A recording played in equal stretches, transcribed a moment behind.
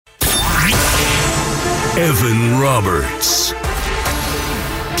Evan Roberts.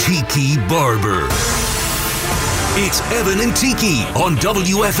 Tiki Barber. It's Evan and Tiki on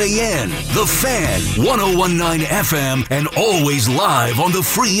WFAN, The Fan, 101.9 FM, and always live on the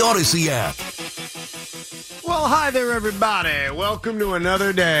free Odyssey app. Well, hi there, everybody. Welcome to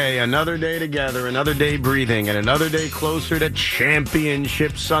another day together, another day breathing, and another day closer to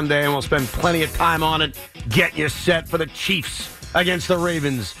Championship Sunday. And we'll spend plenty of time on it, getting you set for the Chiefs against the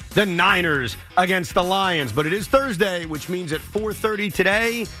Ravens, the Niners against the Lions. But it is Thursday, which means at 4:30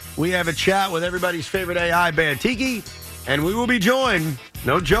 today, we have a chat with everybody's favorite AI band, Tiki, and we will be joined,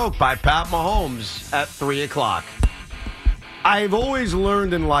 no joke, by Pat Mahomes at 3 o'clock. I've always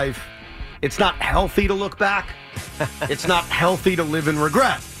learned in life, it's not healthy to look back. It's not healthy to live in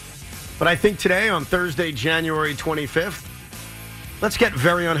regret. But I think today, on Thursday, January 25th, let's get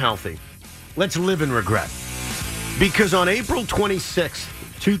very unhealthy. Let's live in regret. Because on April 26th,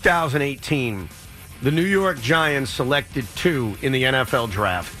 2018, the New York Giants selected 2 in the NFL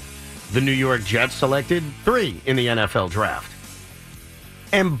draft. The New York Jets selected 3 in the NFL draft.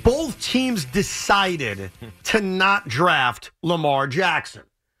 And both teams decided to not draft Lamar Jackson.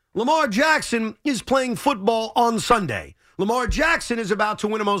 Lamar Jackson is playing football on Sunday. Lamar Jackson is about to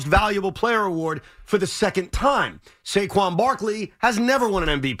win a Most Valuable Player award for the second time. Saquon Barkley has never won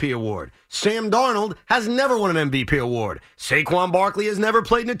an MVP award. Sam Darnold has never won an MVP award. Saquon Barkley has never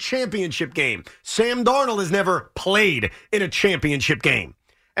played in a championship game. Sam Darnold has never played in a championship game.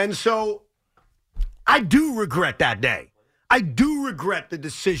 And so I do regret that day. I do regret the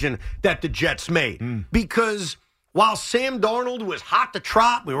decision that the Jets made because while Sam Darnold was hot to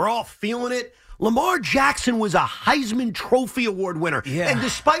trot, we were all feeling it, Lamar Jackson was a Heisman Trophy Award winner. Yeah. And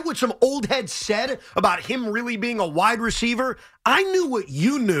despite what some old heads said about him really being a wide receiver, I knew what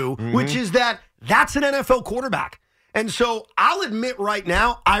you knew, which is that that's an NFL quarterback. And so I'll admit right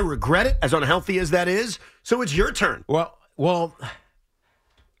now, I regret it, as unhealthy as that is. So it's your turn. Well,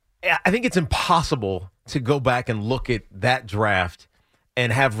 I think it's impossible to go back and look at that draft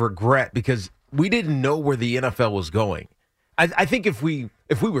and have regret because we didn't know where the NFL was going. I think if we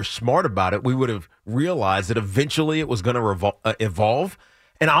were smart about it, we would have realized that eventually it was going to evolve.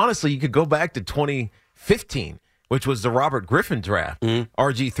 And honestly, you could go back to 2015, which was the Robert Griffin draft,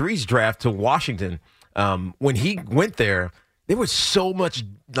 RG3's draft to Washington. When he went there was so much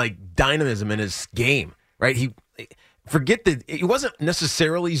like dynamism in his game, right? Forget that it wasn't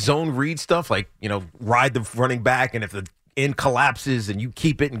necessarily zone read stuff like, ride the running back and if the end collapses and you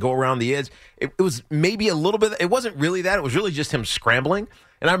keep it and go around the edge. It was maybe a little bit. It wasn't really that. It was really just him scrambling.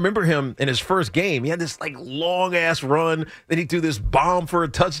 And I remember him in his first game. He had this like long ass run. Then he threw this bomb for a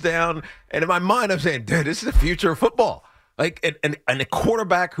touchdown. And in my mind, I'm saying, dude, this is the future of football. Like and a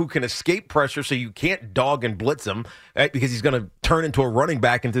quarterback who can escape pressure, so you can't dog and blitz him, right? Because he's going to turn into a running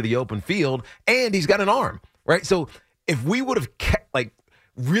back into the open field, and he's got an arm, right? So if we would have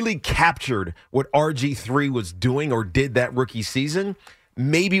really captured what RG3 was doing or did that rookie season,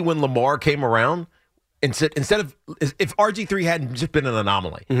 maybe when Lamar came around, instead of if RG3 hadn't just been an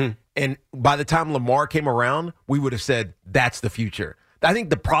anomaly, and by the time Lamar came around, we would have said that's the future. I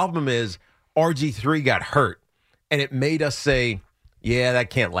think the problem is RG3 got hurt, and it made us say, yeah, that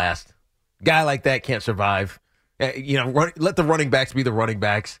can't last. Guy like that can't survive. Let the running backs be the running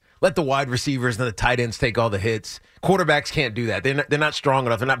backs. Let the wide receivers and the tight ends take all the hits. Quarterbacks can't do that. They're not strong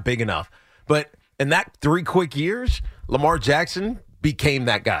enough. They're not big enough. But in that 3 quick years, Lamar Jackson became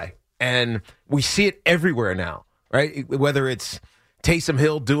that guy. And we see it everywhere now, right? Whether it's Taysom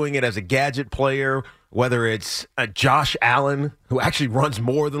Hill doing it as a gadget player, whether it's Josh Allen, who actually runs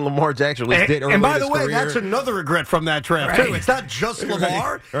more than Lamar Jackson, at least did early in his career. And by the way, that's another regret from that draft, too. It's not just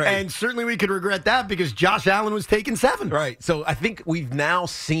Lamar, right. And certainly we could regret that because Josh Allen was taken 7. Right. So I think we've now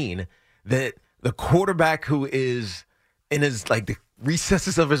seen that the quarterback who is in his the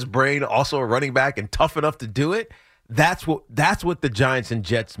recesses of his brain, also a running back and tough enough to do it, that's what the Giants and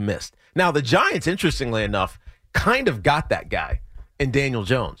Jets missed. Now, the Giants, interestingly enough, kind of got that guy in Daniel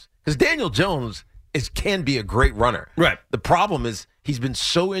Jones because Daniel Jones can be a great runner. Right. The problem is he's been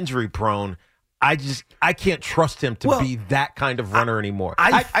so injury prone. I can't trust him to be that kind of runner anymore.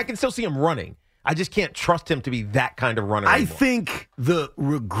 I can still see him running. I just can't trust him to be that kind of runner anymore. I think the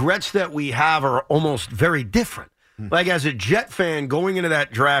regrets that we have are almost very different. Like as a Jet fan going into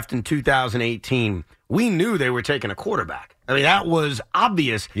that draft in 2018, we knew they were taking a quarterback. I mean, that was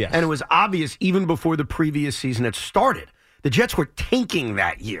obvious. Yes. And it was obvious even before the previous season had started. The Jets were tanking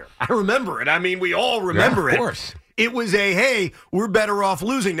that year. I remember it. I mean, we all remember it. Of course. It was hey, we're better off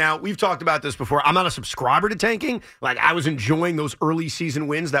losing. Now, we've talked about this before. I'm not a subscriber to tanking. Like, I was enjoying those early season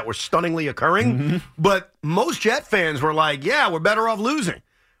wins that were stunningly occurring. But most Jet fans were like, yeah, we're better off losing.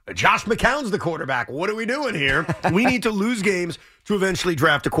 Josh McCown's the quarterback. What are we doing here? We need to lose games to eventually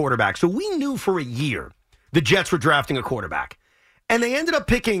draft a quarterback. So we knew for a year the Jets were drafting a quarterback. And they ended up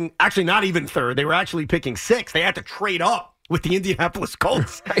picking, actually not even third, they were actually picking 6. They had to trade up with the Indianapolis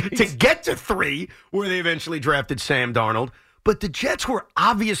Colts to get to 3, where they eventually drafted Sam Darnold. But the Jets were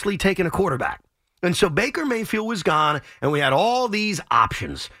obviously taking a quarterback. And so Baker Mayfield was gone, and we had all these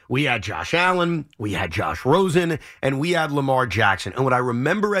options. We had Josh Allen, we had Josh Rosen, and we had Lamar Jackson. And what I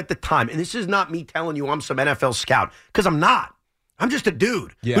remember at the time, and this is not me telling you I'm some NFL scout, because I'm not. I'm just a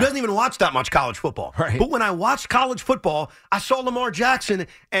dude who doesn't even watch that much college football. Right. But when I watched college football, I saw Lamar Jackson,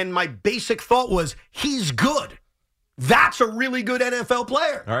 and my basic thought was, he's good. That's a really good NFL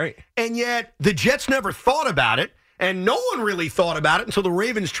player. All right. And yet the Jets never thought about it. And no one really thought about it until the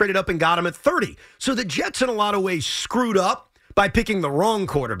Ravens traded up and got him at 30. So the Jets, in a lot of ways, screwed up by picking the wrong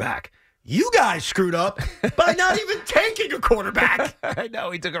quarterback. You guys screwed up by not even taking a quarterback. I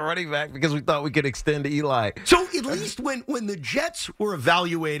know. He took a running back because we thought we could extend to Eli. So at least when the Jets were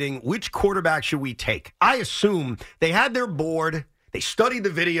evaluating which quarterback should we take, I assume they had their board, they studied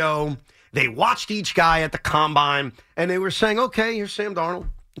the video, they watched each guy at the combine, and they were saying, okay, here's Sam Darnold.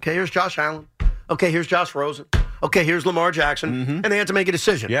 Okay, here's Josh Allen. Okay, here's Josh Rosen. Okay, here's Lamar Jackson. And they had to make a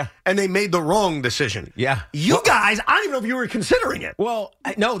decision. Yeah. And they made the wrong decision. Yeah. You guys, I don't even know if you were considering it. Well,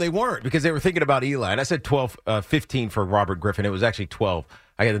 no, they weren't, because they were thinking about Eli. And I said 15 for Robert Griffin. It was actually 12.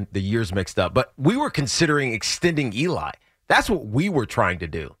 I got the years mixed up. But we were considering extending Eli. That's what we were trying to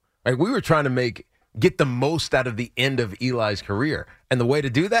do. Right? We were trying to get the most out of the end of Eli's career. And the way to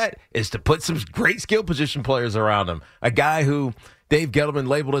do that is to put some great skill position players around him. A guy who Dave Gettleman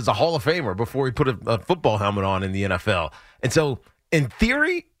labeled as a Hall of Famer before he put a football helmet on in the NFL. And so, in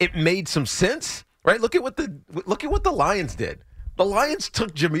theory, it made some sense, right? Look at what the Lions did. The Lions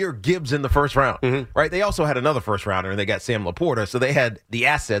took Jahmyr Gibbs in the first round, right? They also had another first rounder, and they got Sam Laporta. So they had the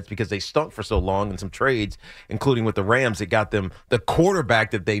assets because they stunk for so long, and some trades, including with the Rams, that got them the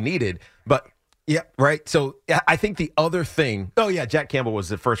quarterback that they needed. But yeah, right. So I think the other thing. Oh yeah, Jack Campbell was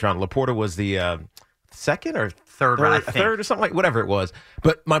the first round. Laporta was the second or third or something like whatever it was.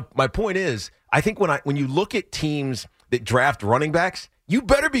 But my point is, I think when you look at teams that draft running backs, you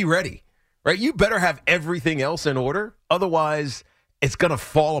better be ready, right? You better have everything else in order. Otherwise, it's going to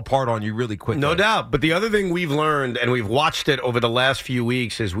fall apart on you really quickly. No doubt. But the other thing we've learned, and we've watched it over the last few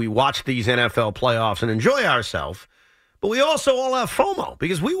weeks, is we watch these NFL playoffs and enjoy ourselves. But we also all have FOMO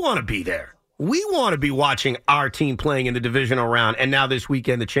because we want to be there. We want to be watching our team playing in the divisional round and now this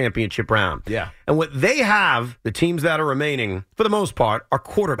weekend the championship round. Yeah. And what they have, the teams that are remaining, for the most part, are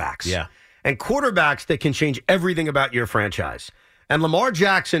quarterbacks. Yeah. And quarterbacks that can change everything about your franchise. And Lamar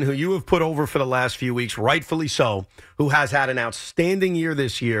Jackson, who you have put over for the last few weeks, rightfully so, who has had an outstanding year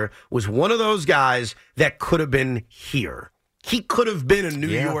this year, was one of those guys that could have been here. He could have been a New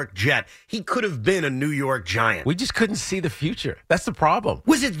York Jet. He could have been a New York Giant. We just couldn't see the future. That's the problem.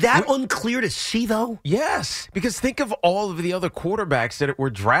 Was it that unclear to see, though? Yes, because think of all of the other quarterbacks that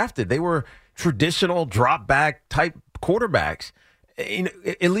were drafted. They were traditional drop-back type quarterbacks.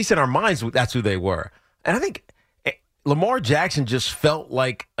 At least in our minds, that's who they were. And I think Lamar Jackson just felt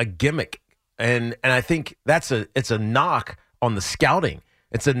like a gimmick. And I think it's a knock on the scouting.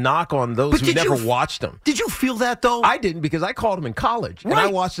 It's a knock on those who never watched him. Did you feel that, though? I didn't, because I called him in college. Right. And I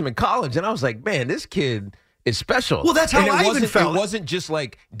watched him in college, and I was like, man, this kid is special. Well, that's how I even felt. It wasn't just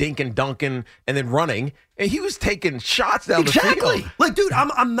like dinking, dunking, and then running. And he was taking shots down the field. Like, dude,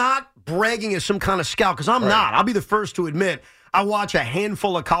 I'm not bragging as some kind of scout, because I'm not. I'll be the first to admit I watch a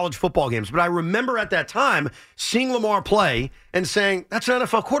handful of college football games, but I remember at that time seeing Lamar play and saying, that's an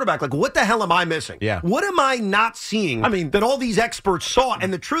NFL quarterback. Like, what the hell am I missing? Yeah. What am I not seeing that all these experts saw?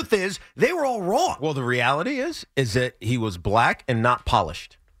 And the truth is, they were all wrong. Well, the reality is that he was black and not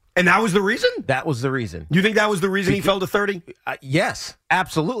polished. And that was the reason? That was the reason. You think that was the reason he fell to 30? Yes,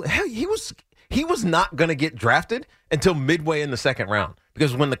 absolutely. Hell, he was not going to get drafted until midway in the second round,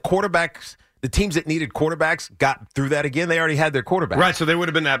 because when the teams that needed quarterbacks got through that again, they already had their quarterback. Right, so there would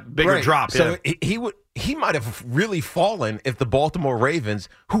have been that bigger drop. So he might have really fallen if the Baltimore Ravens,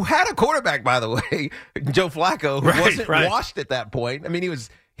 who had a quarterback, by the way, Joe Flacco, who wasn't washed at that point. I mean, he was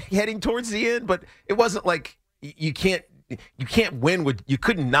heading towards the end, but it wasn't like you couldn't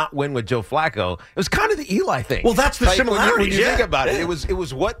not win with Joe Flacco. It was kind of the Eli thing. Well, that's the similarity. When you think about it, it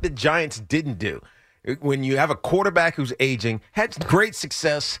was what the Giants didn't do. When you have a quarterback who's aging, had great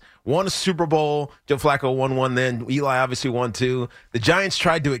success, won a Super Bowl. Joe Flacco won one then. Eli obviously won two. The Giants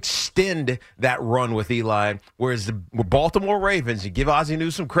tried to extend that run with Eli, whereas the Baltimore Ravens, you give Ozzie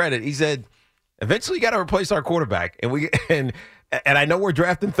Newsome credit, he said, eventually you got to replace our quarterback. And I know we're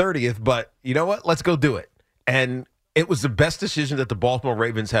drafting 30th, but you know what? Let's go do it. And It was the best decision that the Baltimore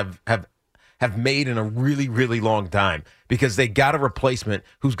Ravens have made in a really, really long time because they got a replacement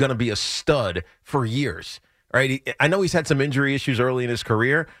who's going to be a stud for years. Right? I know he's had some injury issues early in his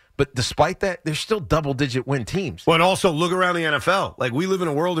career, but despite that, they're still double-digit win teams. Well, and also look around the NFL. Like, we live in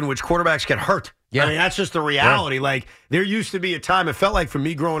a world in which quarterbacks get hurt. Yeah. I mean, that's just the reality. Yeah. Like, there used to be a time, it felt like for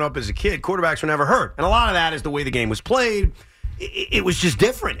me growing up as a kid, quarterbacks were never hurt. And a lot of that is the way the game was played. It was just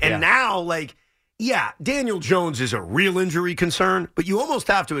different. And now, like, yeah, Daniel Jones is a real injury concern, but you almost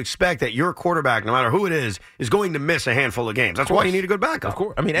have to expect that your quarterback, no matter who it is going to miss a handful of games. That's why you need a good backup. Of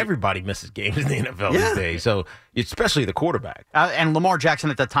course. I mean, everybody misses games in the NFL these days, so especially the quarterback. And Lamar Jackson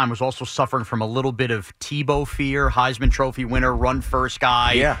at that time was also suffering from a little bit of Tebow fear, Heisman Trophy winner, run-first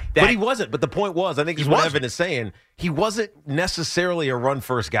guy. Yeah, but he wasn't. But the point was, I think is what Evan is saying, he wasn't necessarily a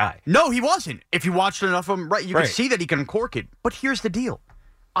run-first guy. No, he wasn't. If you watched enough of him, you can see that he can uncork it. But here's the deal.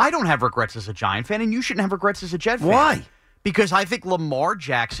 I don't have regrets as a Giant fan, and you shouldn't have regrets as a Jet fan. Why? Because I think Lamar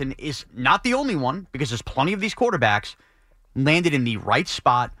Jackson is not the only one, because there's plenty of these quarterbacks landed in the right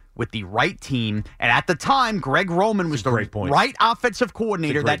spot with the right team. And at the time, Greg Roman was the right offensive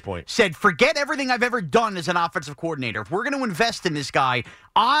coordinator that said, forget everything I've ever done as an offensive coordinator. If we're going to invest in this guy,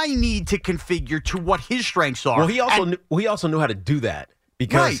 I need to configure to what his strengths are. Well, he also knew how to do that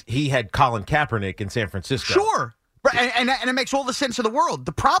because he had Colin Kaepernick in San Francisco. Sure. And it makes all the sense in the world.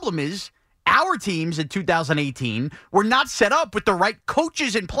 The problem is our teams in 2018 were not set up with the right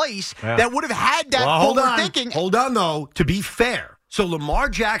coaches in place that would have had that forward thinking. Hold on, though. To be fair, so Lamar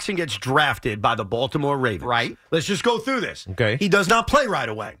Jackson gets drafted by the Baltimore Ravens. Right. Let's just go through this. Okay. He does not play right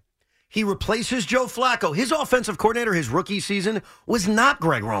away. He replaces Joe Flacco. His offensive coordinator, his rookie season, was not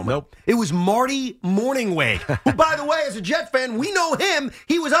Greg Roman. Nope. It was Marty Morningweg, who, by the way, as a Jet fan, we know him.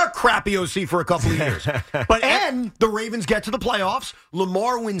 He was our crappy OC for a couple of years. And the Ravens get to the playoffs.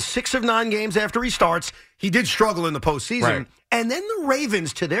 Lamar wins 6 of 9 games after he starts. He did struggle in the postseason. Right. And then the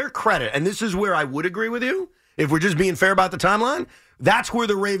Ravens, to their credit, and this is where I would agree with you, if we're just being fair about the timeline, that's where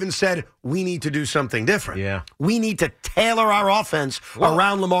the Ravens said, we need to do something different. Yeah. We need to tailor our offense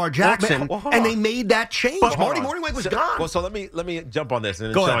around Lamar Jackson. And they made that change. But Marty Morningweg was gone. Well, so let me jump on this,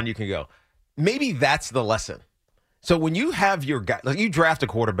 and then Sean, you can go. Maybe that's the lesson. So when you have your guy, like you draft a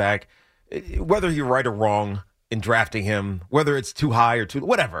quarterback, whether you're right or wrong in drafting him, whether it's too high or too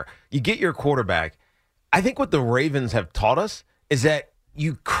whatever, you get your quarterback. I think what the Ravens have taught us is that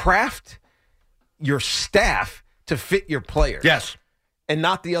you craft your staff to fit your players. Yes. And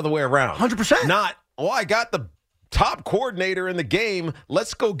not the other way around. 100%. Not, I got the top coordinator in the game.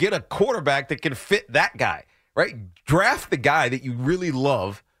 Let's go get a quarterback that can fit that guy, right? Draft the guy that you really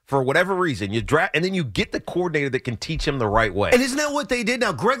love for whatever reason. You draft, and then you get the coordinator that can teach him the right way. And isn't that what they did?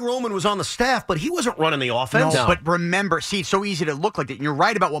 Now, Greg Roman was on the staff, but he wasn't running the offense. No. But remember, it's so easy to look like that. And you're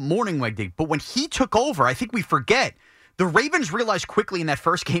right about what Morningweg did. But when he took over, I think we forget. The Ravens realized quickly in that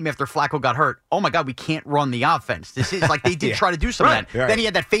first game after Flacco got hurt, oh, my God, we can't run the offense. This is like they did try to do some of that. Right. Then he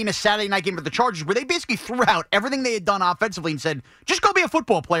had that famous Saturday night game with the Chargers where they basically threw out everything they had done offensively and said, just go be a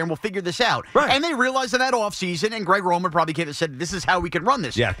football player and we'll figure this out. Right. And they realized in that offseason, and Greg Roman probably came and said, this is how we can run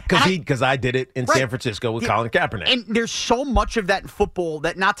this. Yeah, because I did it in San Francisco with Colin Kaepernick. And there's so much of that in football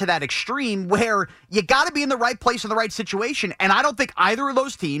that not to that extreme where you got to be in the right place in the right situation. And I don't think either of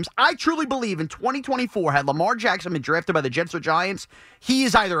those teams, I truly believe in 2024, had Lamar Jackson been drafted by the Jets or Giants, he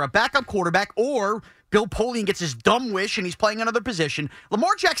is either a backup quarterback or Bill Polian gets his dumb wish and he's playing another position.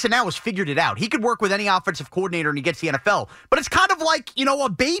 Lamar Jackson now has figured it out. He could work with any offensive coordinator and he gets the NFL. But it's kind of like, a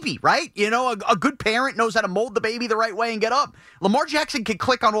baby, right? A good parent knows how to mold the baby the right way and get up. Lamar Jackson can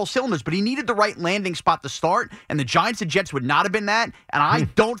click on all cylinders, but he needed the right landing spot to start, and the Giants and Jets would not have been that. And I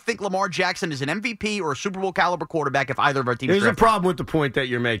don't think Lamar Jackson is an MVP or a Super Bowl caliber quarterback if either of our teams. There's a problem with the point that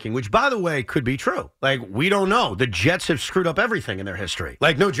you're making, which, by the way, could be true. Like, we don't know. The Jets have screwed up everything in their history.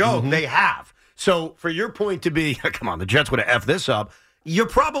 Like, no joke, they have. So for your point to be, come on, the Jets would have effed this up, you're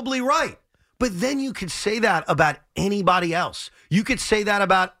probably right. But then you could say that about anybody else. You could say that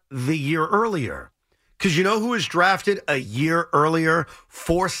about the year earlier. Because you know who was drafted a year earlier,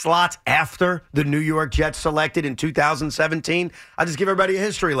 4 slots after the New York Jets selected in 2017? I'll just give everybody a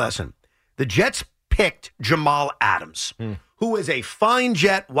history lesson. The Jets picked Jamal Adams, who was a fine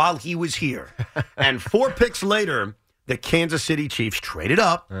Jet while he was here. And 4 picks later, the Kansas City Chiefs traded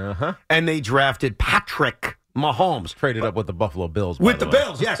up, and they drafted Patrick Mahomes. Traded up with the Buffalo Bills. With the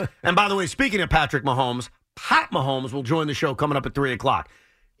Bills, yes. And by the way, speaking of Patrick Mahomes, Pat Mahomes will join the show coming up at 3 o'clock.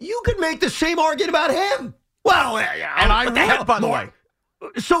 You could make the same argument about him. Well, yeah. And I would, by the way.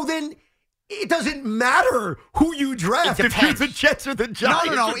 So then, It doesn't matter who you draft if you're the Jets or the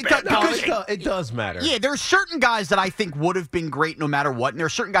Giants. No. It does matter. Yeah, there are certain guys that I think would have been great no matter what, and there are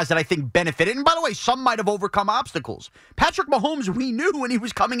certain guys that I think benefited. And by the way, some might have overcome obstacles. Patrick Mahomes, we knew when he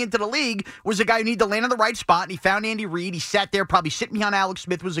was coming into the league, was a guy who needed to land in the right spot, and he found Andy Reid. He sat there, probably sitting behind Alex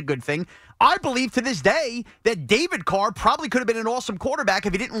Smith was a good thing. I believe to this day that David Carr probably could have been an awesome quarterback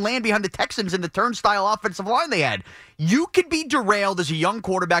if he didn't land behind the Texans in the turnstile offensive line they had. You could be derailed as a young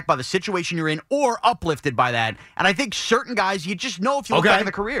quarterback by the situation you're in or uplifted by that. And I think certain guys, you just know if you look back at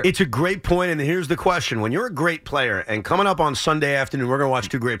the career. It's a great point, and here's the question. When you're a great player, and coming up on Sunday afternoon, we're going to watch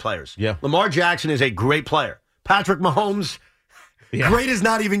two great players. Yeah. Lamar Jackson is a great player. Patrick Mahomes, great is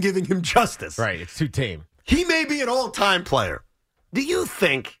not even giving him justice. Right, it's too tame. He may be an all-time player. Do you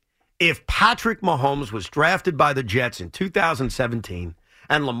think if Patrick Mahomes was drafted by the Jets in 2017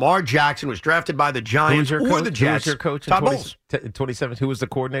 and Lamar Jackson was drafted by the Giants or the Jets, who was your coach in 2017? Who was the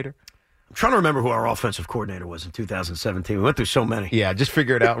coordinator? I'm trying to remember who our offensive coordinator was in 2017. We went through so many. Yeah, just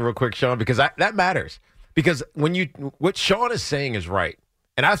figure it out real quick, Sean, because that matters. Because what Sean is saying is right,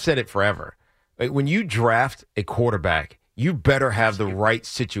 and I've said it forever. When you draft a quarterback, you better have the right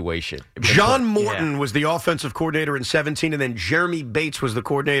situation. John Morton was the offensive coordinator in 17, and then Jeremy Bates was the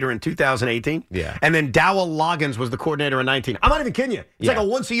coordinator in 2018. Yeah. And then Dowell Loggins was the coordinator in 19. I'm not even kidding you. It's like a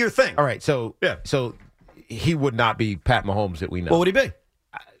once-a-year thing. All right, so he would not be Pat Mahomes that we know. What would he be?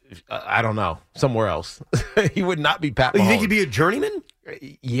 I don't know. Somewhere else. He would not be Pat Mahomes. You think he'd be a journeyman?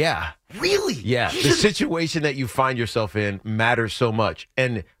 Yeah. Really? Yeah. The situation that you find yourself in matters so much.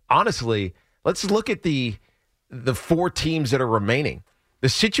 And honestly, let's look at the four teams that are remaining. The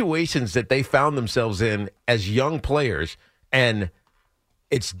situations that they found themselves in as young players, and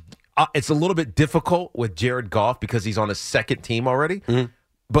it's a little bit difficult with Jared Goff because he's on his second team already. Mm-hmm.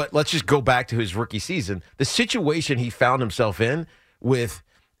 But let's just go back to his rookie season. The situation he found himself in with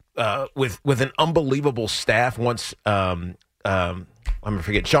an unbelievable staff once I'm gonna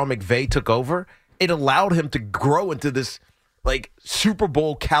forget Sean McVay took over, it allowed him to grow into this like Super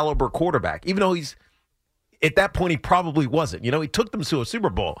Bowl caliber quarterback. Even though at that point he probably wasn't. He took them to a Super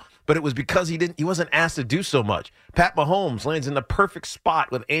Bowl, but it was because he wasn't asked to do so much. Pat Mahomes lands in the perfect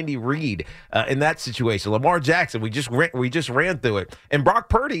spot with Andy Reid in that situation. Lamar Jackson, we just ran through it, and Brock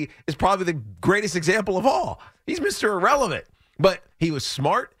Purdy is probably the greatest example of all. He's Mr. Irrelevant, but he was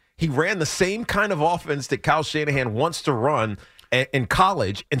smart. He ran the same kind of offense that Kyle Shanahan wants to run in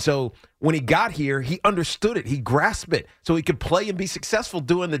college. And so when he got here, he understood it. He grasped it so he could play and be successful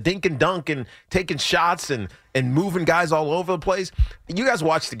doing the dink and dunk and taking shots and moving guys all over the place. You guys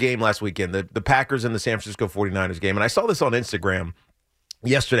watched the game last weekend, the Packers and the San Francisco 49ers game. And I saw this on Instagram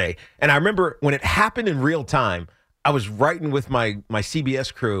yesterday. And I remember when it happened in real time, I was writing with my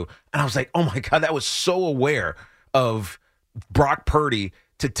CBS crew, and I was like, oh, my God, that was so aware of Brock Purdy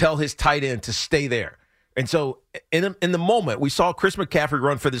to tell his tight end to stay there. And so in the moment, we saw Chris McCaffrey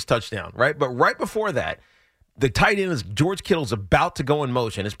run for this touchdown, right? But right before that, the tight end is George Kittle's about to go in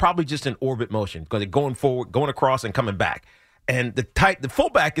motion. It's probably just an orbit motion, going forward, going across, and coming back. And the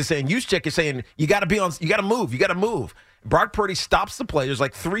fullback is saying, Juszczyk is saying, you got to move. Brock Purdy stops the play. There's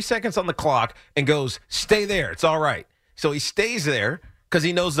like 3 seconds on the clock and goes, stay there. It's all right. So he stays there because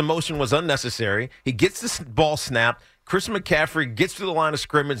he knows the motion was unnecessary. He gets this ball snapped. Chris McCaffrey gets to the line of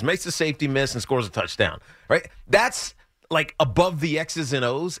scrimmage, makes a safety miss, and scores a touchdown. Right? That's like above the X's and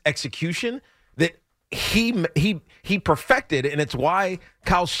O's execution that he perfected, and it's why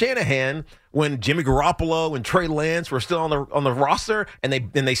Kyle Shanahan, when Jimmy Garoppolo and Trey Lance were still on the roster, and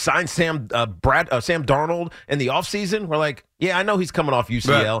they signed Sam Darnold in the offseason, we're like, yeah, I know he's coming off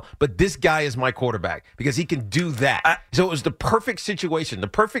UCL, but this guy is my quarterback because he can do that. So it was the perfect situation, the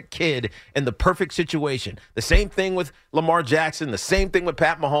perfect kid in the perfect situation. The same thing with Lamar Jackson, the same thing with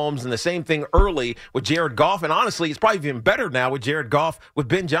Pat Mahomes, and the same thing early with Jared Goff. And honestly, it's probably even better now with Jared Goff, with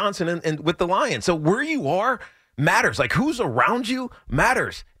Ben Johnson, and with the Lions. So where you are matters. Like who's around you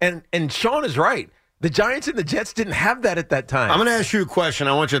matters. And Sean is right. The Giants and the Jets didn't have that at that time. I'm going to ask you a question.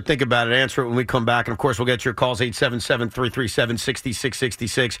 I want you to think about it, answer it when we come back. And, of course, we'll get your calls,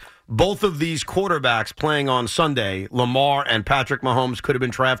 877-337-6666. Both of these quarterbacks playing on Sunday, Lamar and Patrick Mahomes, could have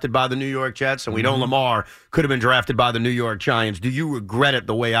been drafted by the New York Jets. And we know Lamar could have been drafted by the New York Giants. Do you regret it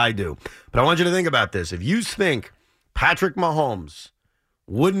the way I do? But I want you to think about this. If you think Patrick Mahomes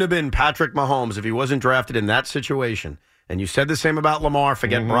wouldn't have been Patrick Mahomes if he wasn't drafted in that situation, and you said the same about Lamar,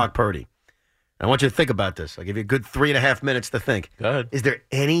 forget Brock Purdy. I want you to think about this. I'll give you a good 3.5 minutes to think. Go ahead. Is there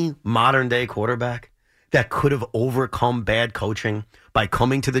any modern-day quarterback that could have overcome bad coaching by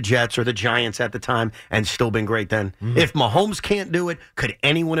coming to the Jets or the Giants at the time and still been great then? If Mahomes can't do it, could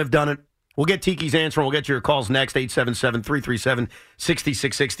anyone have done it? We'll get Tiki's answer, and we'll get your calls next,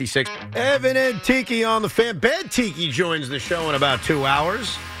 877-337-6666. Evan and Tiki on the Fan. Bad Tiki joins the show in about 2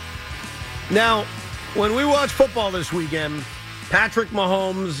 hours. Now, when we watch football this weekend, Patrick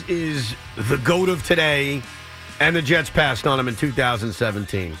Mahomes is the GOAT of today, and the Jets passed on him in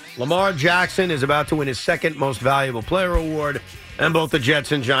 2017. Lamar Jackson is about to win his second most valuable player award, and both the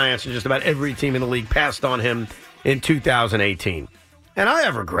Jets and Giants and just about every team in the league passed on him in 2018. And I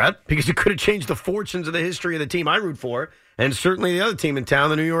have regret, because it could have changed the fortunes of the history of the team I root for, and certainly the other team in town,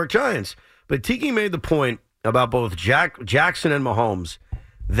 the New York Giants. But Tiki made the point about both Jackson and Mahomes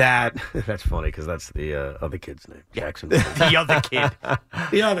that that's funny because that's the other kid's name, Jackson. The other kid,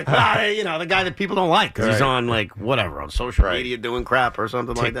 the guy that people don't like because he's on whatever on social media doing crap or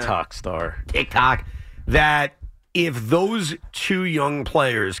something like that. TikTok star. TikTok. That if those two young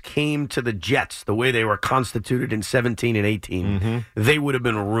players came to the Jets the way they were constituted in 17 and 18, they would have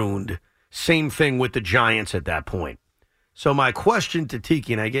been ruined. Same thing with the Giants at that point. So my question to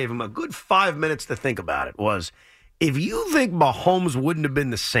Tiki, and I gave him a good 5 minutes to think about it, was, if you think Mahomes wouldn't have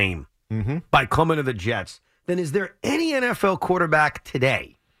been the same by coming to the Jets, then is there any NFL quarterback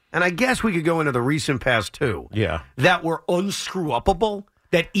today, and I guess we could go into the recent past too, that were unscrew-upable?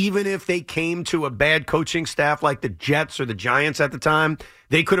 That even if they came to a bad coaching staff like the Jets or the Giants at the time,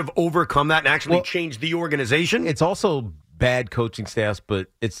 they could have overcome that and actually changed the organization? It's also bad coaching staffs, but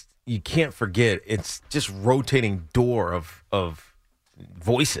you can't forget, it's just rotating door of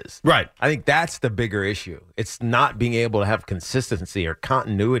voices. Right. I think that's the bigger issue. It's not being able to have consistency or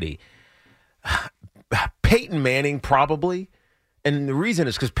continuity. Peyton Manning probably, and the reason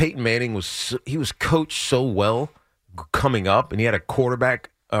is because Peyton Manning was coached so well coming up, and he had a quarterback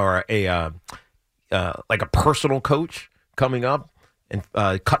or a personal coach coming up, and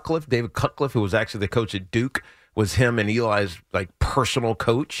David Cutcliffe, who was actually the coach at Duke, was him and Eli's personal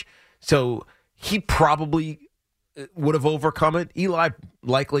coach. So he probably would have overcome it. Eli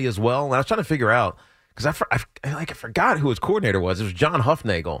likely as well. And I was trying to figure out, because I forgot who his coordinator was. It was John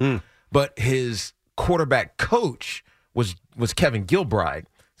Huffnagel, but his quarterback coach was Kevin Gilbride.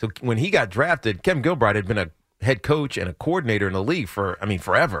 So when he got drafted, Kevin Gilbride had been a head coach and a coordinator in the league for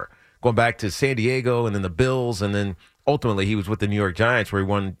forever, going back to San Diego and then the Bills, and then ultimately he was with the New York Giants where he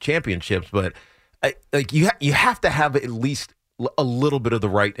won championships. But you have to have at least a little bit of the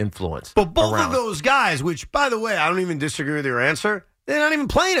right influence. But both of those guys, which by the way, I don't even disagree with your answer, they're not even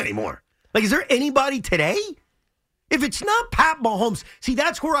playing anymore. Is there anybody today? If it's not Pat Mahomes, see,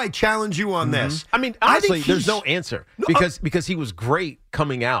 that's where I challenge you on this. I mean, honestly, there's no answer because he was great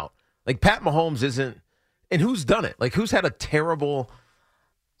coming out. Pat Mahomes isn't. And who's done it? Who's had a terrible,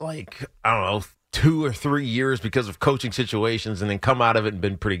 2 or 3 years because of coaching situations and then come out of it and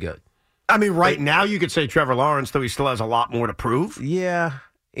been pretty good? I mean, now you could say Trevor Lawrence, though he still has a lot more to prove. Yeah,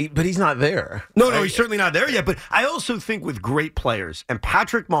 but he's not there. No, he's certainly not there yet. But I also think with great players, and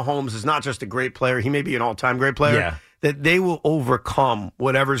Patrick Mahomes is not just a great player, he may be an all-time great player, that they will overcome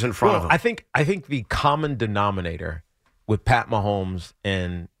whatever's in front of them. I think the common denominator with Pat Mahomes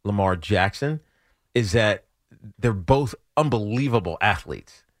and Lamar Jackson is that they're both unbelievable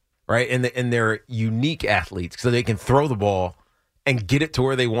athletes, right? And they're unique athletes, so they can throw the ball and get it to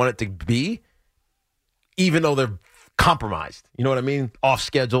where they want it to be, even though they're compromised. You know what I mean? Off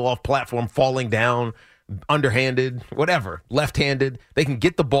schedule, off platform, falling down, underhanded, whatever, left-handed. They can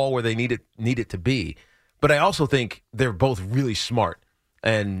get the ball where they need it to be. But I also think they're both really smart.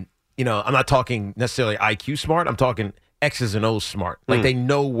 And, I'm not talking necessarily IQ smart. I'm talking X's and O's smart. They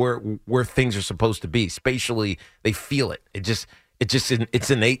know where things are supposed to be. Spatially, they feel it. It's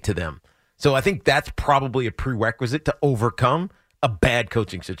innate to them. So I think that's probably a prerequisite to overcome a bad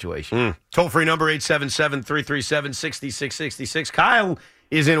coaching situation. Toll-free number 877-337-6666. Kyle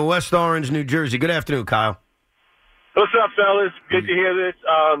is in West Orange, New Jersey. Good afternoon, Kyle. What's up, fellas? Good to hear this.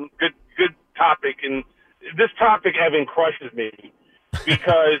 Good topic. And this topic, Evan, crushes me.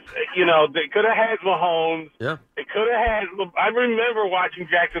 Because, they could have had Mahomes. Yeah. They could have had – I remember watching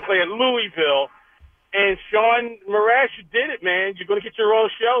Jackson play at Louisville. And Sean Marash did it, man. You're going to get your own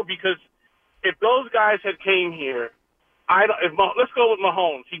show. Because if those guys had came here, let's go with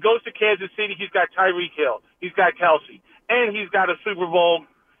Mahomes. He goes to Kansas City. He's got Tyreek Hill. He's got Kelsey. And he's got a Super Bowl,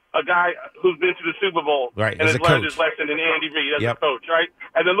 a guy who's been to the Super Bowl. Right, and as has a learned coach. his lesson in Andy Reid as Yep. a coach, right?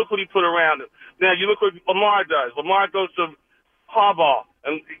 And then look what he put around him. Now, you look what Lamar does. Lamar goes to Harbaugh.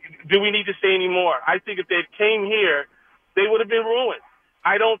 And do we need to say any more? I think if they came here, they would have been ruined.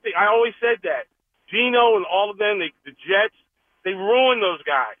 I always said that. Geno and all of them, the Jets, they ruined those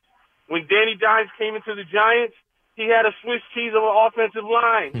guys. When Danny Dimes came into the Giants, he had a Swiss cheese of an offensive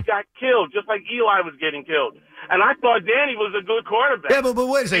line. He got killed, just like Eli was getting killed. And I thought Danny was a good quarterback. Yeah, but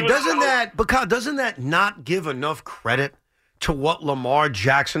wait a second. Doesn't that not give enough credit to what Lamar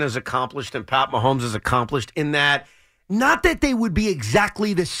Jackson has accomplished and Pat Mahomes has accomplished in that, not that they would be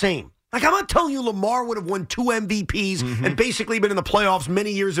exactly the same. Like, I'm not telling you Lamar would have won 2 MVPs and basically been in the playoffs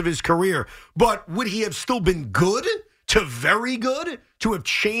many years of his career, but would he have still been good to very good to have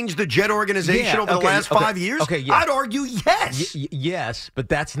changed the Jet organization over the last 5 years? Okay, yeah. I'd argue yes. Yes, but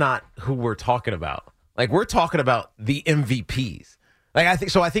that's not who we're talking about. Like, we're talking about the MVPs. Like, I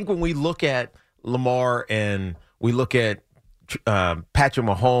think when we look at Lamar and we look at Patrick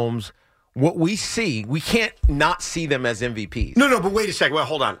Mahomes, what we see, we can't not see them as MVPs. No, but wait a second. Well,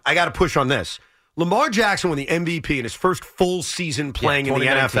 hold on. I got to push on this. Lamar Jackson won the MVP in his first full season playing in the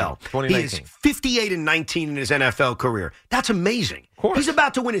NFL. He is 58-19 in his NFL career. That's amazing. Of course. He's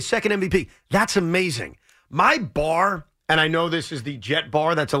about to win his second MVP. That's amazing. My bar, and I know this is the Jet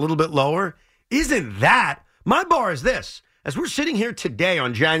bar that's a little bit lower, isn't that. My bar is this. As we're sitting here today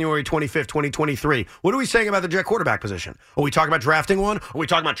on January 25th, 2023, what are we saying about the Jet quarterback position? Are we talking about drafting one? Are we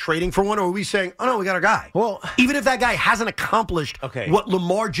talking about trading for one? Or are we saying, oh, no, we got our guy? Well, even if that guy hasn't accomplished what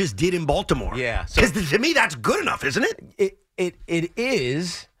Lamar just did in Baltimore. Yeah. Because to me, that's good enough, isn't it? It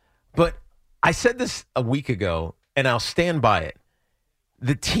is, but I said this a week ago, and I'll stand by it.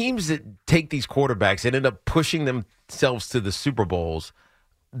 The teams that take these quarterbacks and end up pushing themselves to the Super Bowls,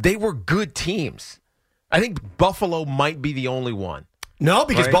 they were good teams. I think Buffalo might be the only one. No,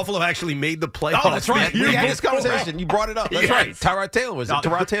 because Buffalo actually made the playoffs. Oh, that's right. We had this conversation. You brought it up. That's right. Tyrod Taylor was it.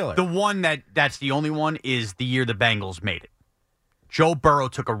 Tyrod Taylor. The one that's the only one is the year the Bengals made it. Joe Burrow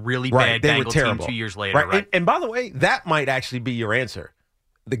took a really bad Bengal team 2 years later. Right. And by the way, that might actually be your answer.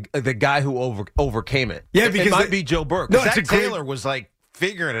 The guy who overcame it. Yeah, because it might be Joe Burrow. No, Zach Taylor was like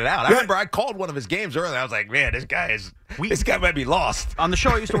figuring it out. I remember I called one of his games earlier. I was like, man, this guy might be lost. On the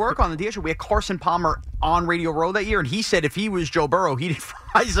show I used to work on, the DA show, we had Carson Palmer on Radio Row that year, and he said if he was Joe Burrow, he'd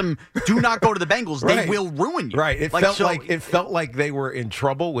advise him, do not go to the Bengals. They will ruin you. Right. It felt like they were in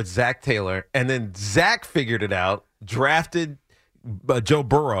trouble with Zach Taylor, and then Zach figured it out, drafted Joe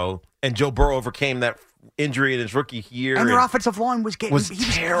Burrow, and Joe Burrow overcame that injury in his rookie year. And their offensive line was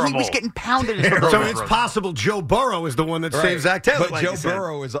terrible. He was getting pounded. So it's possible Joe Burrow is the one that saved Zach Taylor. But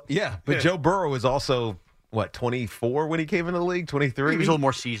Joe Burrow is also, 24 when he came into the league? 23? He was a little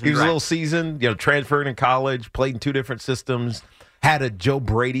more seasoned. He was a little seasoned, transferred in college, played in 2 different systems, had a Joe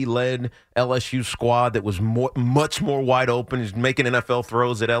Brady-led LSU squad that was much more wide open. He's making NFL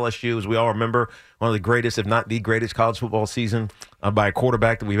throws at LSU, as we all remember, one of the greatest, if not the greatest, college football season by a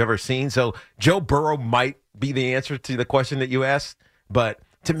quarterback that we've ever seen. So Joe Burrow might be the answer to the question that you asked, but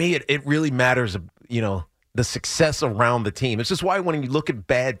to me, it really matters, the success around the team. It's just why when you look at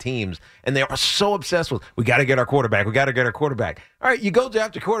bad teams and they are so obsessed with, we got to get our quarterback. All right, you go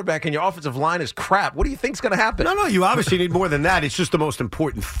after quarterback and your offensive line is crap. What do you think's going to happen? No, you obviously need more than that. It's just the most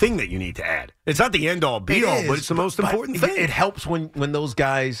important thing that you need to add. It's not the end-all, be-all, but it's the most important thing. It helps when those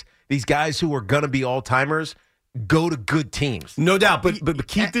guys, these guys who are going to be all-timers, go to good teams. No doubt, but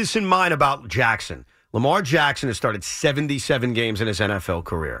keep this in mind about Jackson. Lamar Jackson has started 77 games in his NFL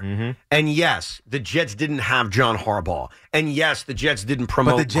career. Mm-hmm. And yes, the Jets didn't have John Harbaugh. And yes, the Jets didn't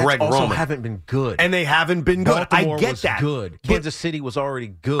promote Greg Roman. But the Jets also haven't been good. And they haven't been good. Baltimore I get was that. Good. Kansas City was already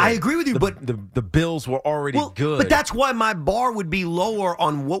good. I agree with you, but the Bills were already good. But that's why my bar would be lower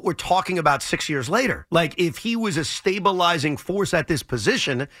on what we're talking about 6 years later. Like, if he was a stabilizing force at this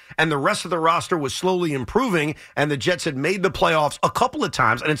position and the rest of the roster was slowly improving and the Jets had made the playoffs a couple of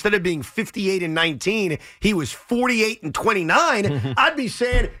times, and instead of being 58-19, he was 48-29, I'd be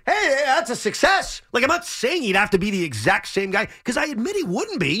saying, hey, that's a success. Like, I'm not saying he'd have to be the exact same guy, because I admit he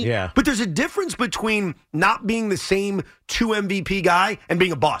wouldn't be. Yeah. But there's a difference between not being the same 2 MVP guy and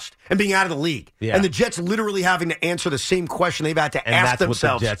being a bust and being out of the league. Yeah. And the Jets literally having to answer the same question they've had to ask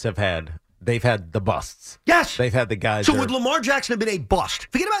themselves. What the Jets have had. They've had the busts. Yes. They've had the guys. So would Lamar Jackson have been a bust?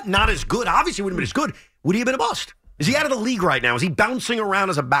 Forget about not as good. Obviously, he wouldn't have been as good. Would he have been a bust? Is he out of the league right now? Is he bouncing around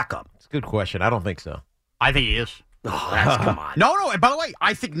as a backup? It's a good question. I don't think so. I think he is. Oh, come on. No. And by the way,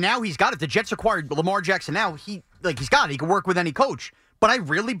 I think now he's got it. The Jets acquired Lamar Jackson. Now he's got it. He can work with any coach. But I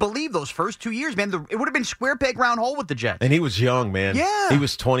really believe those first 2 years, man, it would have been square peg round hole with the Jets. And he was young, man. Yeah. He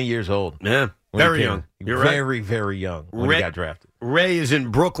was 20 years old. Yeah. Very young. You're very, very young when he got drafted. Ray is in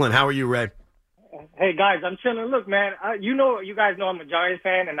Brooklyn. How are you, Ray? Hey, guys, I'm chilling. Look, man, you guys know I'm a Giants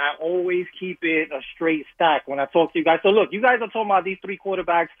fan, and I always keep it a straight stack when I talk to you guys. So, look, you guys are talking about these 3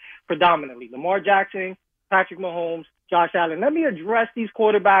 quarterbacks predominantly, Lamar Jackson, Patrick Mahomes, Josh Allen. Let me address these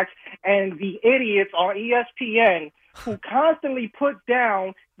quarterbacks and the idiots on ESPN who constantly put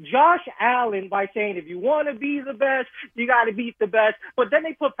down Josh Allen by saying, if you want to be the best, you got to beat the best. But then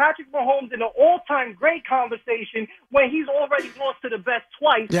they put Patrick Mahomes in an all-time great conversation when he's already lost to the best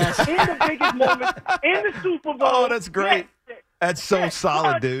twice in the biggest moment in the Super Bowl. Oh, that's great. That's so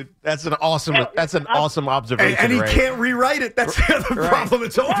solid, dude. That's an awesome observation. And he Ray. can't rewrite it. That's the other problem.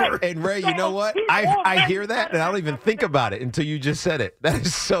 It's over. And Ray, you know what? I hear that, and I don't even think about it until you just said it. That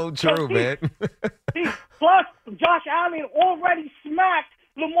is so true, man. Plus, Josh Allen already smacked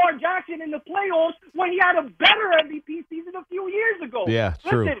Lamar Jackson in the playoffs when he had a better MVP season a few years ago. Yeah,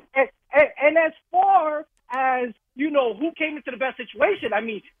 true. Listen, and as far as, you know, who came into the best situation, I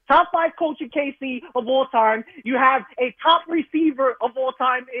mean, top 5 coach in KC of all time. You have a top receiver of all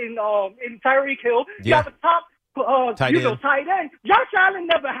time in Tyreek Hill. You have a top tight end. Josh Allen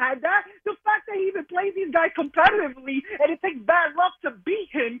never had that. The fact that he even plays these guys competitively and it takes bad luck to beat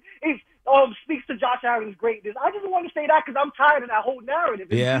him speaks to Josh Allen's greatness. I just want to say that because I'm tired of that whole narrative.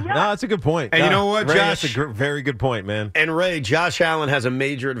 Yeah, no, that's a good point. And you know what, Ray, Josh? That's a very good point, man. And Ray, Josh Allen has a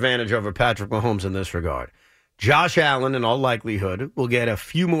major advantage over Patrick Mahomes in this regard. Josh Allen, in all likelihood, will get a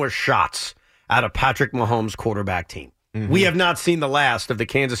few more shots out of Patrick Mahomes' quarterback team. Mm-hmm. We have not seen the last of the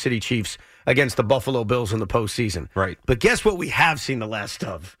Kansas City Chiefs against the Buffalo Bills in the postseason. Right. But guess what we have seen the last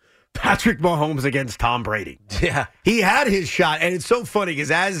of? Patrick Mahomes against Tom Brady. Yeah. He had his shot, and it's so funny because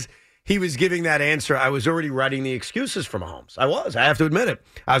as he was giving that answer, I was already writing the excuses for Mahomes. I have to admit it.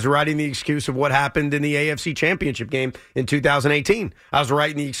 I was writing the excuse of what happened in the AFC Championship game in 2018. I was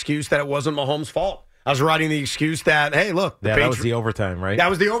writing the excuse that it wasn't Mahomes' fault. I was writing the excuse that, hey, look. That was the overtime, right? That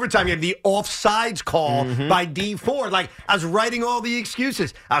was the overtime. You had the offsides call by D Ford. Like, I was writing all the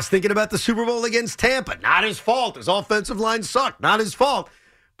excuses. I was thinking about the Super Bowl against Tampa. Not his fault. His offensive line sucked. Not his fault.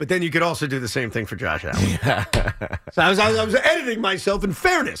 But then you could also do the same thing for Josh Allen. So I was editing myself in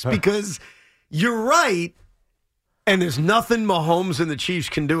fairness because you're right, and there's nothing Mahomes and the Chiefs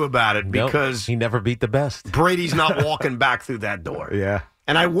can do about it because he never beat the best. Brady's not walking back through that door. Yeah.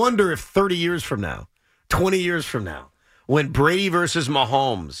 And I wonder if 30 years from now, 20 years from now, when Brady versus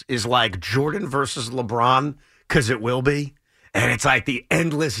Mahomes is like Jordan versus LeBron, because it will be, and it's like the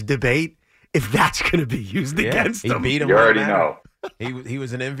endless debate, if that's going to be used against him. Beat him. You already know. He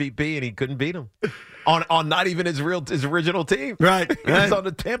was an MVP and he couldn't beat him on not even his original team. Right. He was on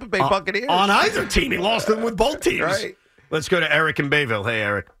the Tampa Bay Buccaneers. On either team. He lost them with both teams. Right. Let's go to Eric in Bayville. Hey,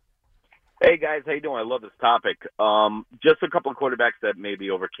 Eric. Hey, guys. How you doing? I love this topic. Just a couple of quarterbacks that maybe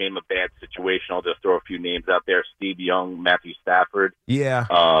overcame a bad situation. I'll just throw a few names out there. Steve Young, Matthew Stafford. Yeah.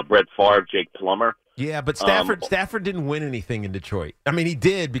 Brett Favre, Jake Plummer. Yeah, but Stafford didn't win anything in Detroit. I mean, he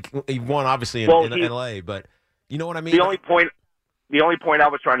did. He won, obviously, in L.A., but you know what I mean? The only point I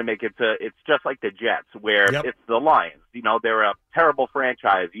was trying to make, it's just like the Jets, where it's the Lions. You know, they're a terrible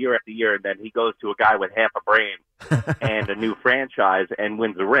franchise year after year, and then he goes to a guy with half a brain and a new franchise and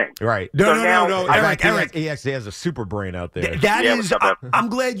wins a ring. Right. No. Eric. He actually has a super brain out there. I'm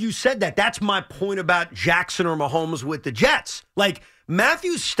glad you said that. That's my point about Jackson or Mahomes with the Jets. Like,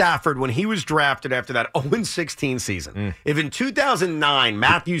 Matthew Stafford, when he was drafted after that 0-16 season, if in 2009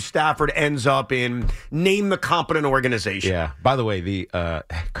 Matthew Stafford ends up in name the competent organization. Yeah. By the way, the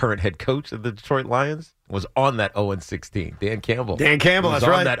current head coach of the Detroit Lions was on that 0-16. Dan Campbell. That's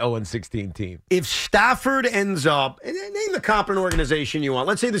right. On that 0-16 team. If Stafford ends up, name the competent organization you want.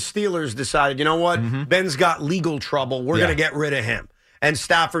 Let's say the Steelers decided, you know what, Ben's got legal trouble. We're going to get rid of him. And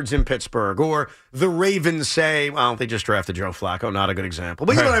Stafford's in Pittsburgh. Or the Ravens say, well, they just drafted Joe Flacco. Not a good example.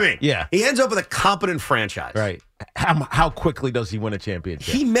 But you know what I mean? Yeah. He ends up with a competent franchise. Right. How quickly does he win a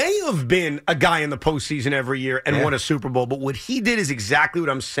championship? He may have been a guy in the postseason every year and won a Super Bowl, but what he did is exactly what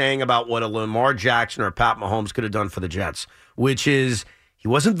I'm saying about what a Lamar Jackson or a Pat Mahomes could have done for the Jets, which is he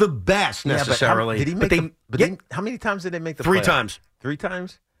wasn't the best necessarily. How many times did they make the Three playoffs? times. 3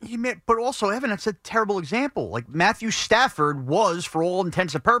 times? But also, Evan, that's a terrible example. Like, Matthew Stafford was, for all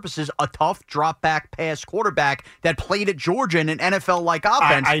intents and purposes, a tough drop-back pass quarterback that played at Georgia in an NFL-like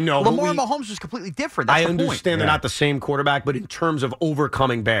offense. I know. Lamar Mahomes was completely different. That's I the understand point. they're not the same quarterback, but in terms of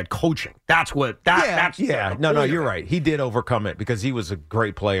overcoming bad coaching, that's what No, you're right. He did overcome it because he was a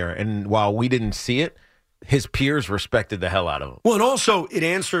great player. And while we didn't see it, his peers respected the hell out of him. Well, and also it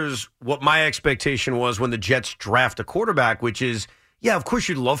answers what my expectation was when the Jets draft a quarterback, which is, yeah, of course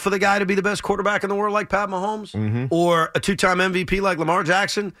you'd love for the guy to be the best quarterback in the world like Pat Mahomes or a 2-time MVP like Lamar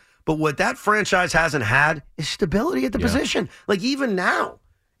Jackson. But what that franchise hasn't had is stability at the position. Like even now,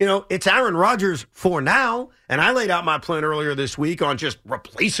 you know, it's Aaron Rodgers for now. And I laid out my plan earlier this week on just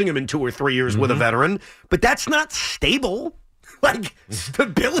replacing him in 2 or 3 years with a veteran. But that's not stable. Like,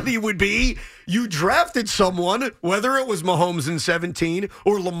 stability would be you drafted someone, whether it was Mahomes in 17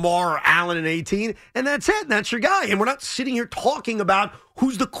 or Lamar or Allen in 18, and that's it. That's your guy. And we're not sitting here talking about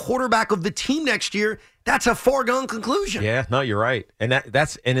who's the quarterback of the team next year. That's a foregone conclusion. Yeah, no, you're right. And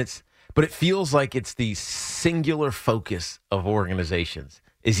but it feels like it's the singular focus of organizations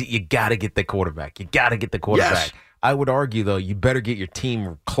is that you got to get the quarterback. You got to get the quarterback. Yes. I would argue, though, you better get your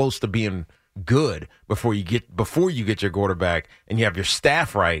team close to being good before you get your quarterback and you have your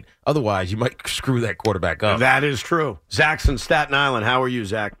staff right. Otherwise, you might screw that quarterback up. That is true. Zach's in Staten Island. How are you,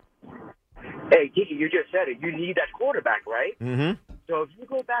 Zach? Hey, Kiki, you just said it. You need that quarterback, right? Mm-hmm. So if you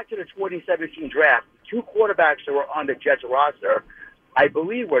go back to the 2017 draft, the 2 quarterbacks that were on the Jets roster, I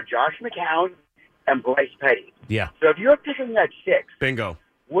believe, were Josh McCown and Bryce Petty. Yeah. So if you're picking at 6, Bingo.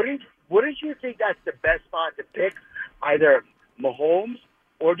 wouldn't you think that's the best spot to pick either Mahomes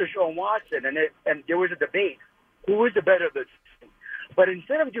or Deshaun Watson? And there was a debate, who is the better of the two? But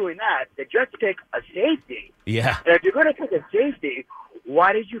instead of doing that, they just pick a safety. Yeah. And if you're going to pick a safety,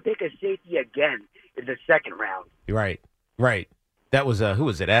 why did you pick a safety again in the second round? Right. That was who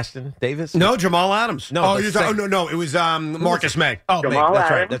was it? Aston Davis? No, Jamal Adams. No, No. It was Marcus May. Oh, Jamal May.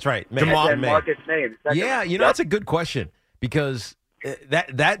 That's Adams. right. May. Jamal And May. Marcus May in the second Yeah, round. that's a good question because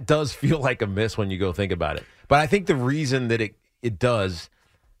that does feel like a miss when you go think about it. But I think the reason that it does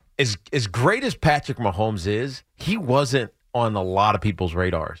is as great as Patrick Mahomes is, he wasn't on a lot of people's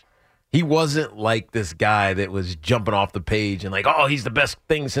radars. He wasn't like this guy that was jumping off the page and like, oh, he's the best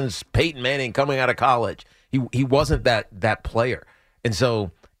thing since Peyton Manning coming out of college. He wasn't that player. And so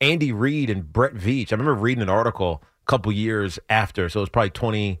Andy Reid and Brett Veach, I remember reading an article a couple years after, so it was probably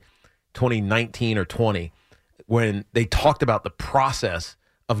 2019 or 20, when they talked about the process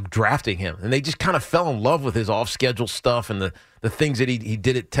of drafting him. And they just kind of fell in love with his off-schedule stuff and the things that he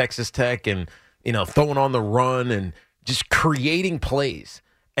did at Texas Tech and, throwing on the run and just creating plays.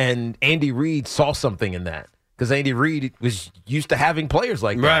 And Andy Reid saw something in that because Andy Reid was used to having players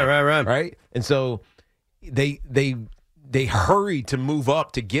like that. Right. And so they hurried to move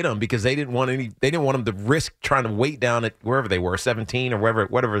up to get him because they didn't want him to risk trying to wait down at wherever they were, 17 or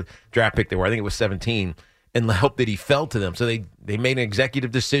whatever draft pick they were. I think it was 17, and hope that he fell to them. So they made an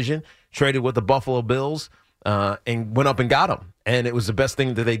executive decision, traded with the Buffalo Bills, and went up and got him. And it was the best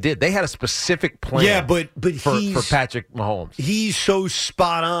thing that they did. They had a specific plan. Yeah, but for Patrick Mahomes. He's so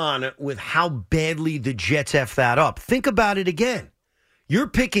spot on with how badly the Jets F that up. Think about it again. You're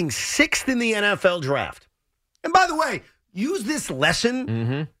picking 6th in the NFL draft. And by the way, use this lesson.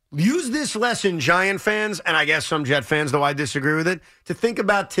 Mm-hmm. Use this lesson, Giant fans, and I guess some Jet fans, though I disagree with it, to think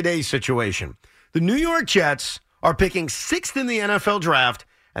about today's situation. The New York Jets are picking 6th in the NFL draft,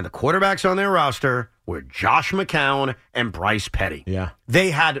 and the quarterbacks on their roster were Josh McCown and Bryce Petty. Yeah.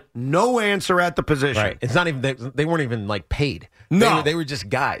 They had no answer at the position. Right. It's not even they weren't even paid. No. They were just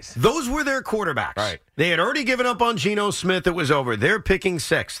guys. Those were their quarterbacks. Right. They had already given up on Geno Smith. It was over. They're picking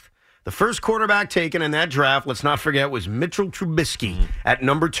 6th. The first quarterback taken in that draft, let's not forget, was Mitchell Trubisky at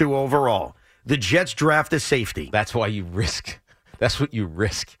number 2 overall. The Jets draft a safety. That's why you risk. That's what you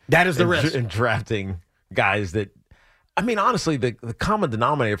risk. That is the risk. In drafting guys that, I mean, honestly, the common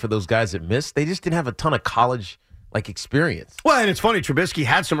denominator for those guys that missed, they just didn't have a ton of college experience. Well, and it's funny, Trubisky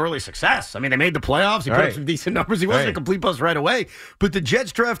had some early success. I mean, they made the playoffs. He put up some decent numbers. He wasn't a complete bust right away. But the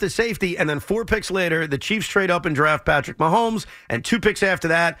Jets draft a safety, and then 4 picks later, the Chiefs trade up and draft Patrick Mahomes, and 2 picks after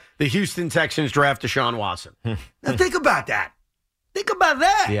that, the Houston Texans draft Deshaun Watson. Now, think about that. Think about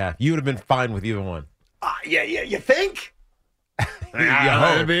that. Yeah, you would have been fine with either one. Yeah, you think?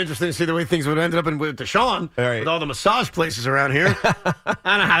 It'd be interesting to see the way things would have ended up with Deshaun, with all the massage places around here. I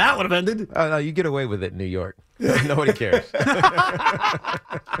don't know how that would have ended. Oh, no, you get away with it in New York. Nobody cares.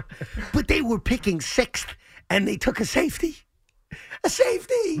 But they were picking 6th, and they took a safety. A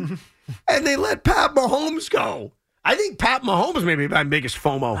safety. And they let Pat Mahomes go. I think Pat Mahomes may be my biggest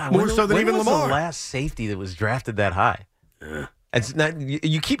FOMO, more so than even Lamar. When was the last safety that was drafted that high? It's not.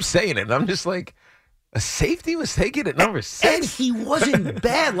 You keep saying it, and I'm just like, a safety was taken at number 6. And he wasn't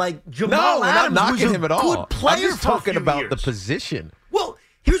bad. Like Jamal Adams not knocking was a him at all. good player. I'm just for a talking few about years. the position. Well,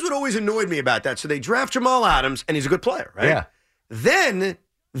 here's what always annoyed me about that. So they draft Jamal Adams, and he's a good player, right? Yeah. Then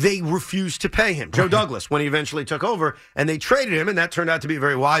they refused to pay him. Joe Douglas, when he eventually took over, and they traded him, and that turned out to be a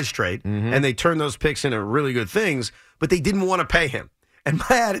very wise trade. Mm-hmm. And they turned those picks into really good things, but they didn't want to pay him. And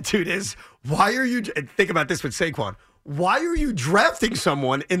my attitude is, why are you, and think about this with Saquon, why are you drafting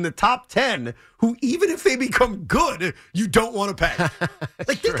someone in the top 10 who, even if they become good, you don't want to pay?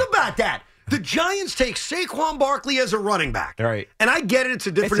 Think about that. The Giants take Saquon Barkley as a running back. Right. And I get it. It's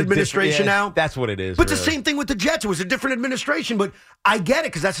a different administration now. That's what it is. But really. the same thing with the Jets. It was a different administration, but I get it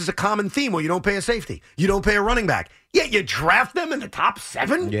because that's just a common theme. Well, you don't pay a safety. You don't pay a running back. Yet you draft them in the top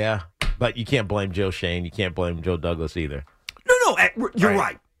 7? Yeah. But you can't blame Joe Shane. You can't blame Joe Douglas either. No, you're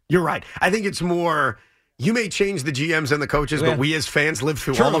right. You're right. I think it's more, you may change the GMs and the coaches, but we as fans live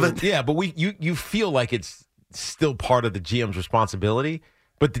through all of it. Yeah, but you feel like it's still part of the GM's responsibility.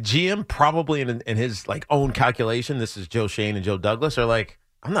 But the GM probably in his own calculation, this is Joe Shane and Joe Douglas, are like,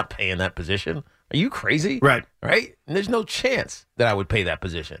 I'm not paying that position. Are you crazy? Right. Right? And there's no chance that I would pay that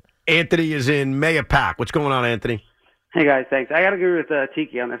position. Anthony is in Mayapack. What's going on, Anthony? Hey, guys, thanks. I got to agree with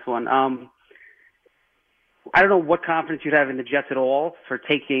Tiki on this one. I don't know what confidence you'd have in the Jets at all for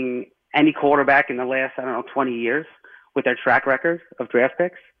taking any quarterback in the last, 20 years with their track record of draft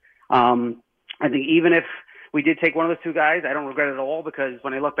picks. I think even if we did take one of those two guys, I don't regret it at all because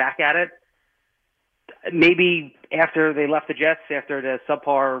when I look back at it, maybe after they left the Jets, after the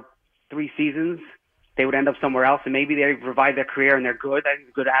subpar 3 seasons, they would end up somewhere else, and maybe they revive their career and they're good. I think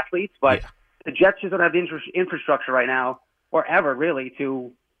they're good athletes, but the Jets just don't have the infrastructure right now, or ever really,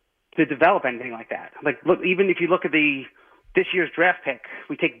 to develop anything like that. Look, even if you look at this year's draft pick,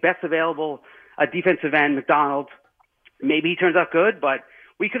 we take best available defensive end, McDonald. Maybe he turns out good, but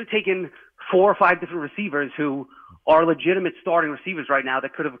we could have taken 4 or 5 different receivers who are legitimate starting receivers right now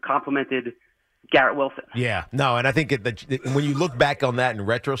that could have complemented Garrett Wilson. Yeah, no, and I think when you look back on that in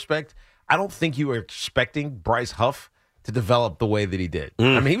retrospect, I don't think you were expecting Bryce Huff to develop the way that he did.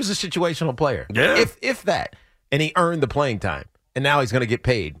 I mean, he was a situational player, if that, and he earned the playing time. And now he's going to get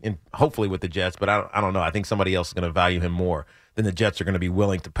paid, and hopefully with the Jets, but I don't know. I think somebody else is going to value him more than the Jets are going to be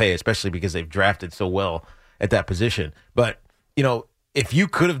willing to pay, especially because they've drafted so well at that position. But, if you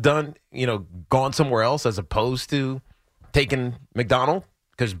could have gone somewhere else as opposed to taking McDonald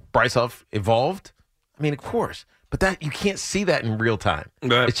because Bryce Huff evolved, I mean, of course. But that you can't see that in real time.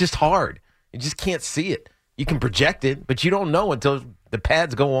 Right. It's just hard. You just can't see it. You can project it, but you don't know until the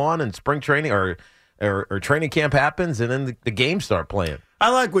pads go on and spring training or training camp happens, and then the games start playing. I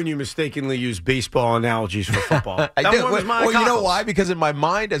like when you mistakenly use baseball analogies for football. I did. Well, you know why? Because in my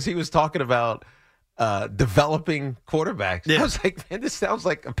mind, as he was talking about developing quarterbacks, I was like, man, this sounds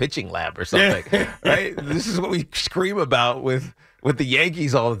like a pitching lab or something, right? This is what we scream about with the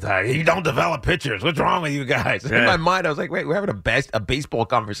Yankees all the time. You don't develop pitchers. What's wrong with you guys? In my mind, I was like, wait, we're having a baseball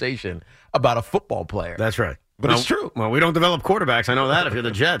conversation about a football player. That's right. But it's true. Well, we don't develop quarterbacks. I know that if you're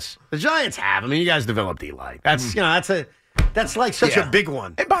the Jets. The Giants have. I mean, you guys developed Eli. That's that's like such a big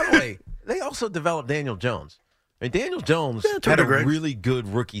one. And by the way, they also developed Daniel Jones. I mean, Daniel Jones had a really good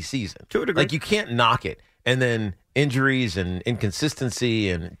rookie season. To a degree. Like, you can't knock it. And then injuries and inconsistency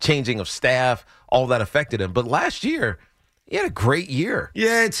and changing of staff, all that affected him. But last year, he had a great year.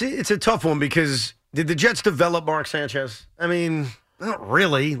 Yeah, it's a tough one because did the Jets develop Mark Sanchez? I mean, not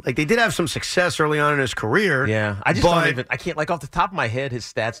really. Like, they did have some success early on in his career. Yeah, I can't, off the top of my head, his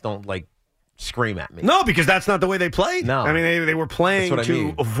stats don't, scream at me. No, because that's not the way they played. No. I mean, they were playing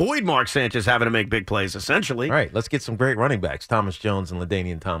to avoid Mark Sanchez having to make big plays, essentially. All right, let's get some great running backs, Thomas Jones and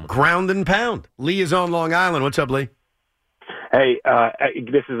LaDainian Tomlinson. Ground and pound. Lee is on Long Island. What's up, Lee? Hey,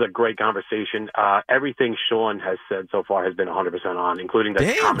 this is a great conversation. Everything Sean has said so far has been 100% on, including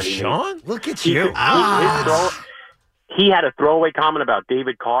the comment he Sean? made. Look at you. He had a throwaway comment about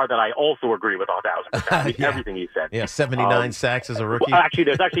David Carr that I also agree with 1,000%. I mean, everything he said. Yeah, 79 sacks as a rookie. Well, actually,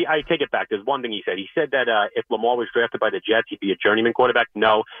 I take it back. There's one thing he said. He said that if Lamar was drafted by the Jets, he'd be a journeyman quarterback.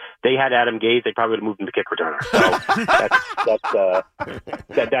 No, they had Adam Gase. They probably would have moved him to kick returner. So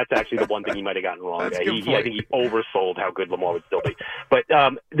that's actually the one thing he might have gotten wrong. I think he oversold how good Lamar would still be. But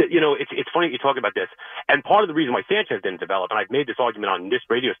it's funny that you talk about this. And part of the reason why Sanchez didn't develop, and I've made this argument on this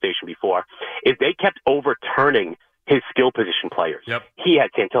radio station before, is they kept overturning his skill position players. Yep. He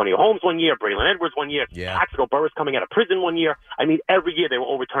had Santonio Holmes one year, Braylon Edwards one year, Plaxico Burress coming out of prison one year. I mean, every year they were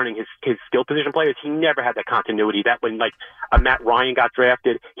overturning his skill position players. He never had that continuity. That when Matt Ryan got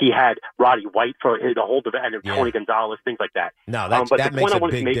drafted, he had Roddy White for the whole development, and Tony Gonzalez, things like that. No, that makes a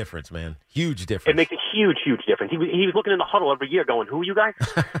big difference, man. Huge difference. It makes a huge, huge difference. He was looking in the huddle every year going, who are you guys?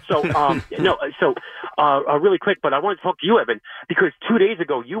 So, really quick, but I wanted to talk to you, Evan, because 2 days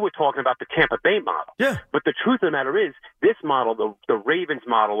ago you were talking about the Tampa Bay model. Yeah. But the truth of the matter is, this model, the Ravens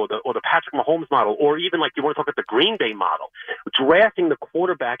model, or the Patrick Mahomes model, or even you want to talk about the Green Bay model, drafting the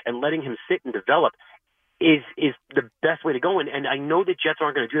quarterback and letting him sit and develop is the best way to go. And I know the Jets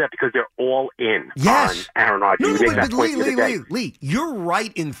aren't going to do that because they're all in on Aaron Rodgers. No, Lee, you're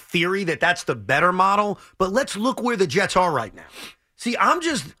right in theory that's the better model, but let's look where the Jets are right now. See, I'm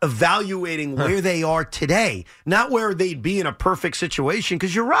just evaluating where they are today, not where they'd be in a perfect situation,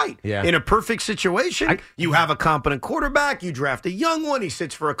 because you're right. Yeah. In a perfect situation, you have a competent quarterback, you draft a young one, he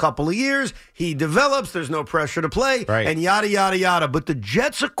sits for a couple of years, he develops, there's no pressure to play, and yada, yada, yada. But the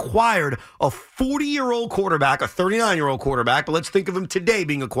Jets acquired a 40-year-old quarterback, a 39-year-old quarterback, but let's think of him today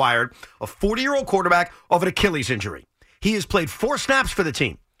being acquired, a 40-year-old quarterback of an Achilles injury. He has played 4 snaps for the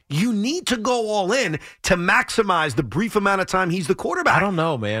team. You need to go all in to maximize the brief amount of time he's the quarterback. I don't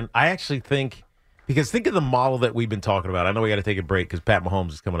know, man. I actually think, because think of the model that we've been talking about. I know we got to take a break because Pat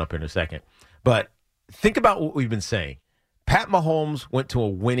Mahomes is coming up here in a second. But think about what we've been saying. Pat Mahomes went to a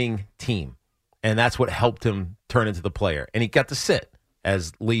winning team, and that's what helped him turn into the player. And he got to sit,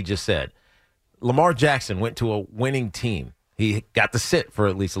 as Lee just said. Lamar Jackson went to a winning team. He got to sit for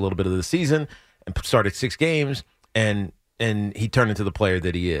at least a little bit of the season and started 6 games, and he turned into the player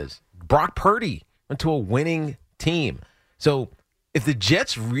that he is. Brock Purdy went to a winning team. So if the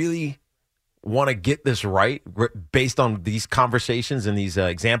Jets really want to get this right, based on these conversations and these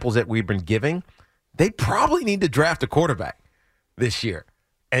examples that we've been giving, they probably need to draft a quarterback this year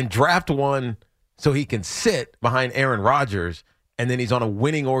and draft one so he can sit behind Aaron Rodgers and then he's on a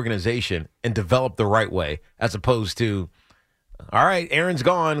winning organization and develop the right way, as opposed to, all right, Aaron's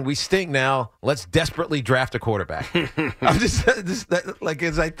gone. We stink now. Let's desperately draft a quarterback. I'm just like,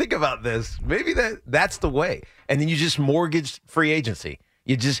 as I think about this, maybe that's the way. And then you just mortgage free agency.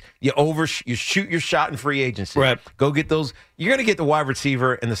 You shoot your shot in free agency. Right. Go get those. You're going to get the wide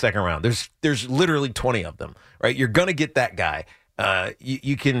receiver in the second round. There's literally 20 of them, right? You're going to get that guy.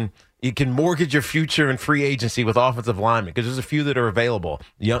 You can mortgage your future in free agency with offensive linemen, because there's a few that are available,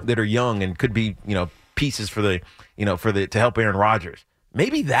 that are young and could be, pieces to help Aaron Rodgers.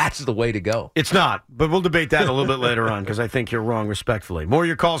 Maybe that's the way to go. It's not, but we'll debate that a little bit later on, because I think you're wrong, respectfully. More of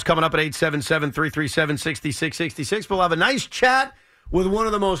your calls coming up at 877-337-6666. We'll have a nice chat with one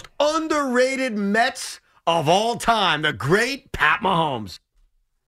of the most underrated Mets of all time, the great Pat Mahomes.